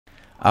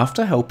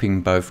After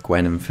helping both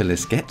Gwen and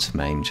Phyllis get to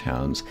mange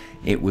hounds,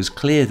 it was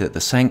clear that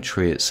the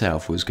sanctuary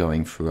itself was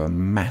going through a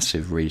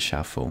massive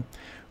reshuffle,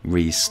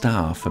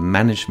 re-staff and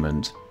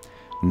management.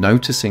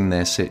 Noticing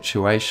their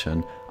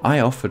situation, I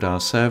offered our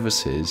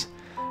services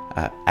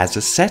as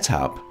a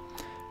setup,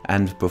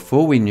 and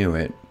before we knew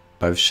it,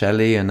 both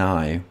Shelley and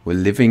I were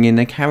living in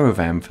a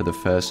caravan for the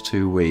first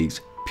 2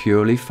 weeks,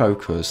 purely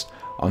focused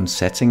on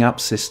setting up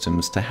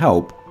systems to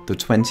help the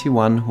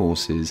 21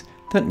 horses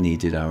that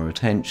needed our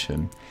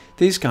attention.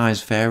 These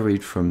guys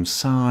varied from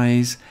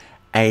size,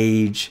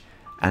 age,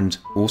 and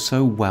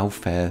also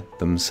welfare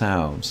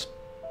themselves.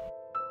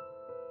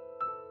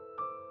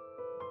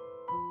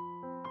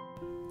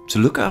 To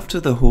look after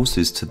the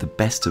horses to the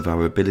best of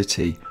our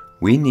ability,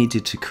 we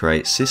needed to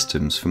create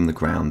systems from the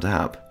ground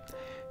up.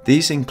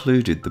 These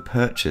included the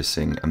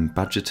purchasing and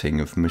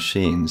budgeting of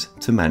machines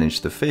to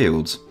manage the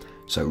fields,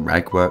 so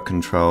ragwork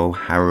control,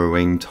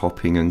 harrowing,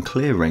 topping and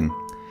clearing.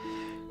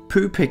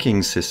 Poo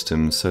picking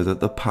systems so that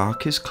the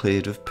park is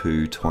cleared of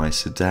poo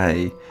twice a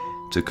day,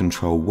 to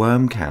control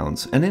worm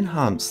counts and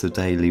enhance the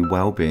daily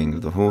well-being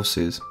of the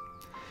horses.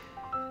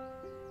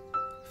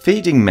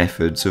 Feeding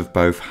methods of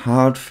both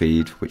hard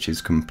feed, which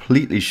is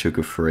completely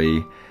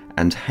sugar-free,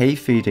 and hay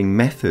feeding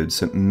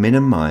methods that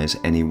minimise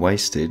any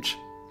wastage.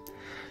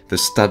 The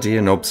study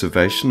and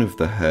observation of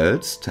the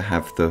herds to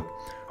have the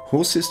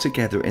horses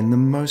together in the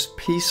most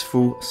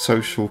peaceful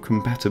social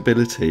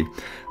compatibility.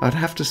 I'd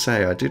have to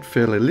say I did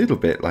feel a little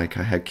bit like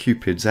I had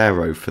Cupid's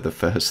arrow for the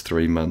first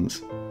 3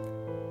 months.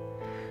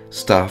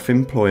 Staff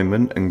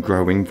employment and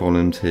growing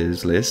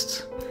volunteers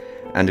lists.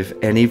 And if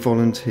any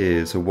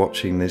volunteers are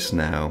watching this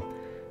now,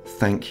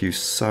 thank you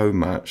so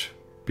much,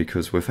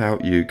 because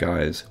without you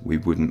guys, we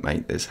wouldn't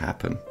make this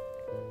happen.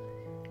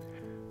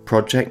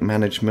 Project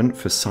management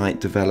for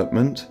site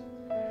development,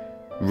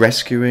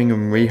 rescuing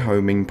and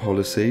rehoming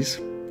policies,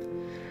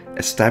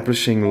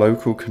 establishing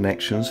local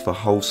connections for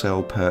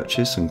wholesale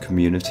purchase and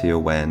community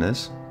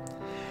awareness,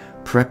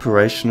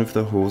 preparation of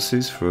the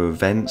horses for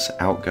events,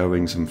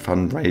 outgoings and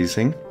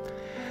fundraising,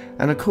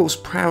 and of course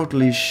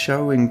proudly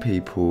showing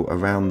people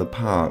around the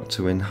park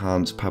to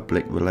enhance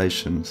public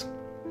relations.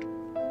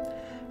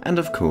 And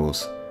of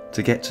course,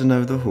 to get to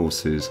know the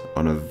horses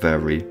on a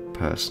very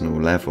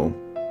personal level.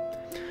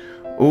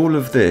 All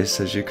of this,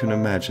 as you can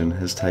imagine,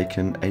 has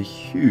taken a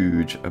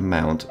huge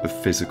amount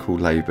of physical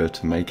labour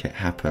to make it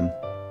happen.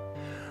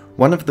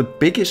 One of the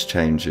biggest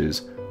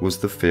changes was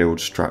the field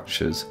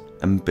structures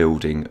and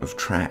building of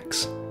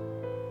tracks.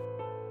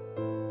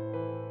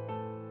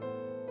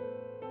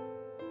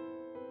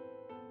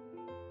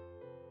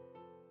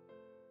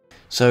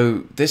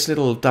 So this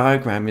little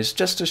diagram is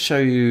just to show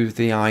you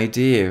the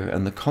idea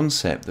and the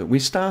concept that we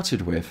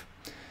started with.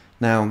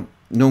 Now,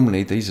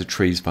 normally, these are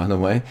trees by the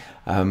way,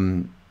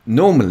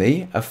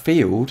 normally a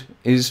field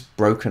is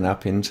broken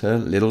up into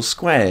little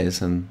squares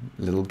and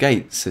little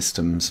gate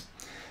systems.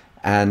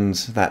 And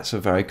that's a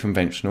very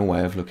conventional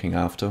way of looking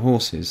after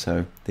horses.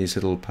 So these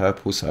little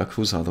purple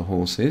circles are the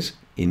horses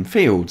in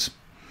fields.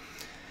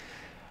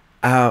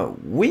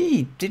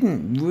 We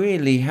didn't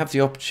really have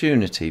the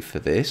opportunity for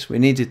this. We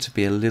needed to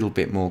be a little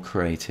bit more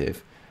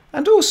creative,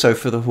 and also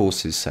for the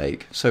horse's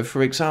sake. So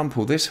for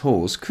example, this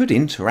horse could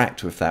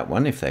interact with that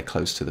one if they're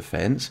close to the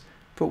fence,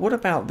 but what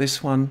about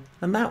this one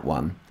and that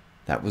one?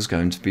 That was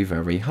going to be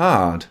very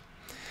hard.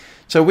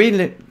 So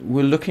we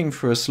were looking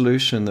for a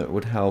solution that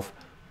would help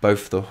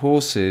both the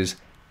horses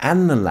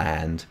and the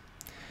land.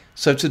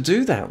 So to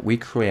do that, we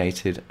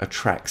created a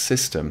track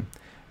system.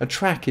 A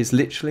track is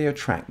literally a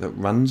track that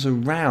runs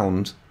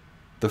around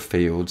the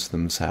fields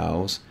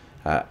themselves,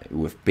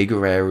 with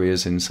bigger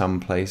areas in some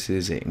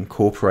places. It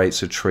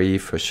incorporates a tree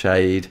for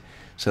shade.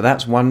 So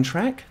that's one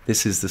track.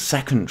 This is the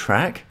second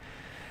track.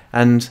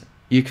 And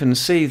you can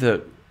see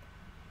that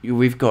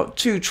we've got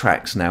 2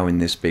 tracks now in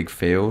this big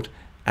field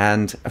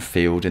and a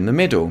field in the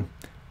middle.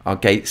 Our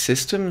gate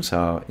systems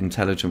are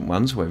intelligent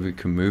ones where we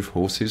can move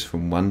horses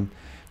from one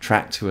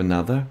track to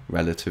another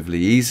relatively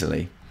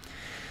easily.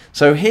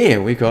 So here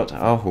we got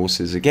our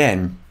horses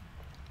again.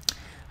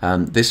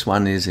 This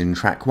one is in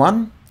track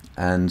 1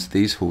 and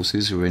these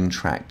horses are in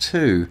track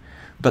 2.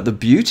 But the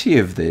beauty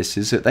of this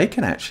is that they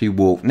can actually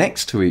walk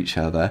next to each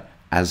other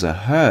as a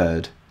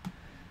herd.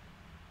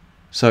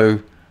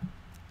 So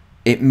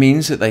it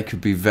means that they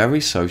could be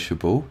very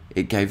sociable.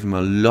 It gave them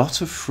a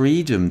lot of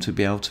freedom to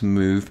be able to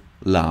move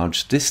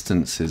large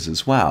distances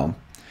as well,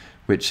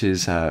 which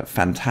is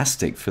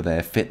fantastic for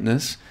their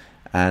fitness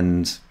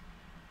and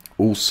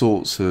all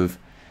sorts of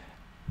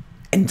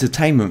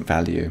entertainment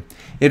value.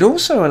 It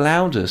also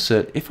allowed us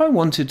that if I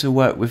wanted to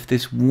work with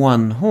this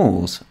one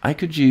horse, I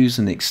could use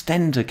an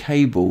extender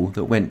cable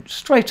that went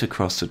straight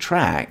across the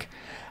track,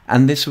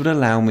 and this would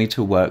allow me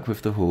to work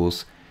with the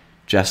horse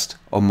just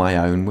on my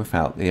own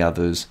without the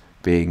others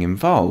being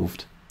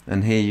involved.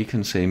 And here you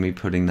can see me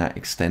putting that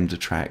extender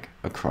track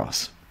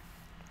across.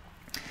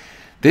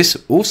 This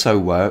also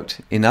worked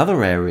in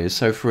other areas.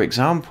 So for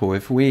example,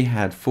 if we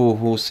had 4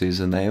 horses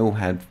and they all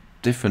had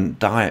different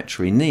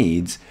dietary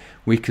needs,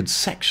 we could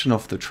section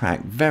off the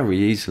track very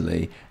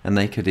easily and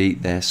they could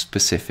eat their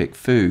specific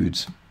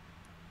foods.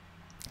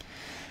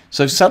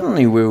 So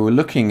suddenly we were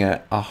looking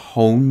at a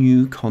whole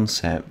new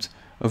concept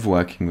of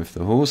working with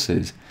the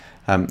horses.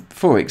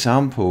 For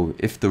example,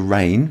 if the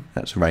rain,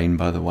 that's rain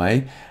by the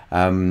way,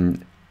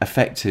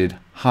 affected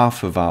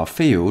half of our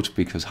field,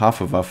 because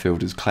half of our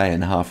field is clay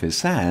and half is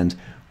sand,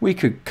 we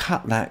could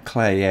cut that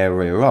clay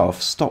area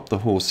off, stop the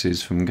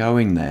horses from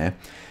going there,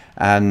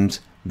 and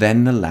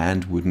then the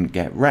land wouldn't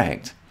get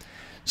wrecked.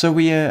 So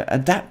we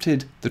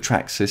adapted the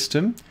track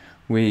system.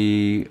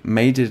 We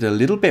made it a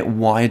little bit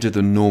wider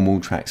than normal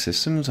track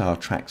systems. Our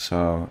tracks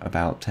are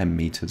about 10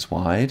 meters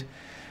wide,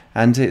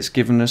 and it's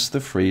given us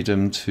the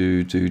freedom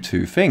to do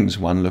two things.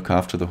 One, look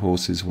after the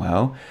horses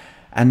well,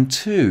 and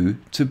two,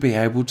 to be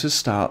able to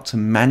start to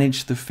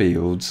manage the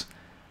fields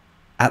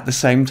at the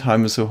same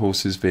time as the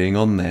horses being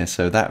on there.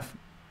 So that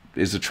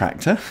is a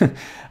tractor,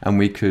 and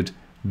we could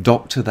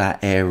doctor that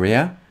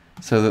area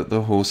so that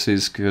the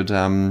horses could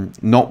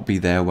not be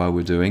there while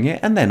we're doing it,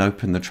 and then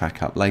open the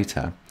track up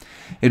later.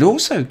 It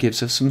also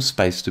gives us some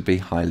space to be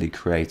highly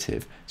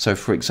creative. So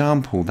for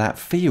example, that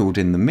field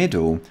in the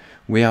middle,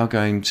 we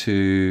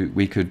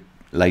could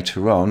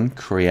later on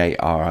create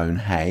our own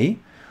hay,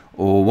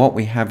 or what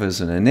we have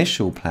as an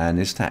initial plan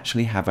is to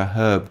actually have a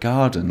herb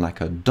garden, like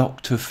a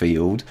doctor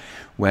field,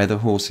 where the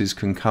horses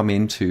can come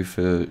into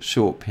for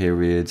short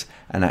periods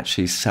and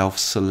actually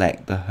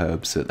self-select the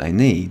herbs that they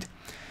need.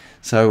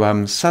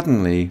 So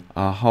suddenly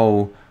our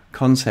whole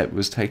concept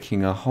was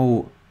taking a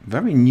whole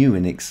very new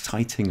and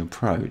exciting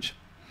approach.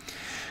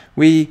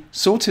 We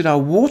sorted our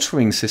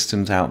watering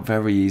systems out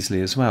very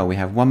easily as well. We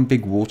have one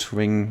big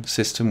watering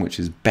system which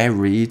is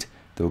buried,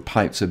 the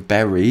pipes are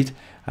buried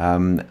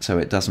so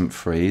it doesn't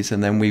freeze,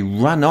 and then we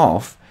run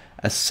off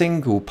a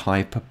single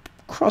pipe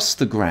across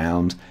the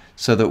ground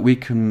so that we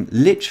can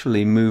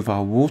literally move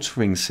our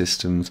watering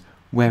systems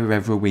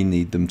wherever we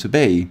need them to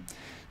be.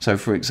 So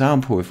for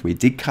example, if we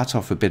did cut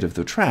off a bit of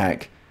the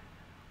track,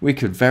 we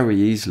could very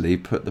easily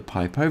put the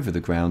pipe over the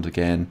ground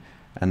again,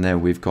 and there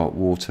we've got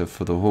water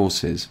for the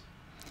horses.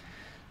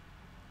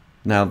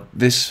 Now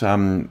this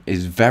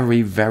is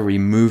very, very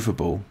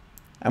movable,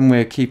 and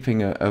we're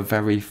keeping a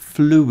very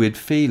fluid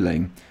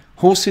feeling.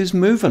 Horses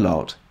move a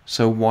lot,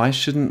 so why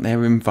shouldn't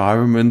their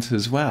environment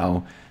as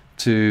well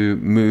to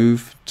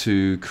move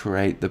to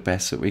create the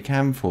best that we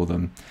can for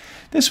them?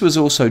 This was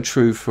also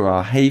true for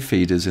our hay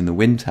feeders in the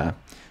winter.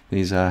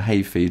 These are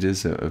hay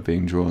feeders that are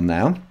being drawn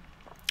now,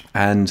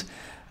 and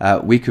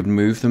we could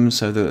move them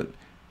so that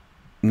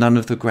none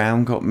of the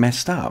ground got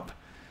messed up.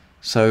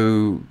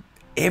 So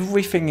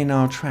everything in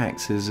our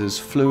tracks is as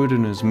fluid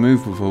and as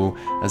movable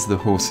as the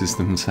horses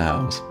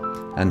themselves.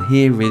 And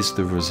here is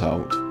the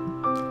result,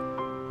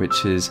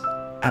 which is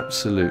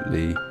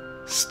absolutely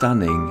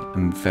stunning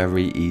and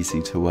very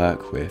easy to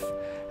work with,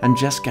 and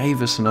just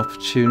gave us an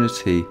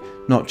opportunity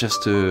not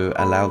just to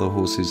allow the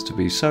horses to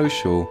be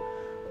social,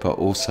 but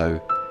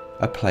also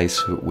a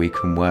place that we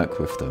can work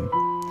with them.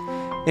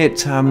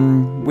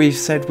 We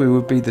said we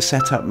would be the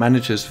setup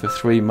managers for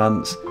 3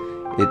 months.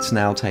 It's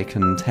now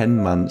taken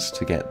 10 months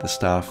to get the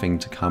staffing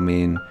to come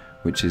in,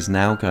 which is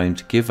now going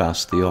to give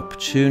us the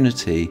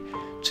opportunity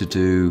to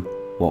do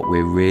what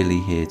we're really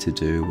here to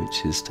do,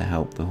 which is to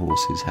help the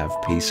horses have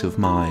peace of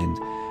mind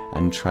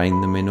and train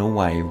them in a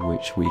way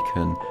which we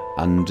can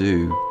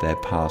undo their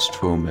past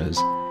traumas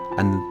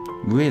and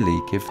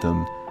really give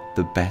them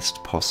the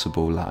best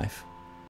possible life.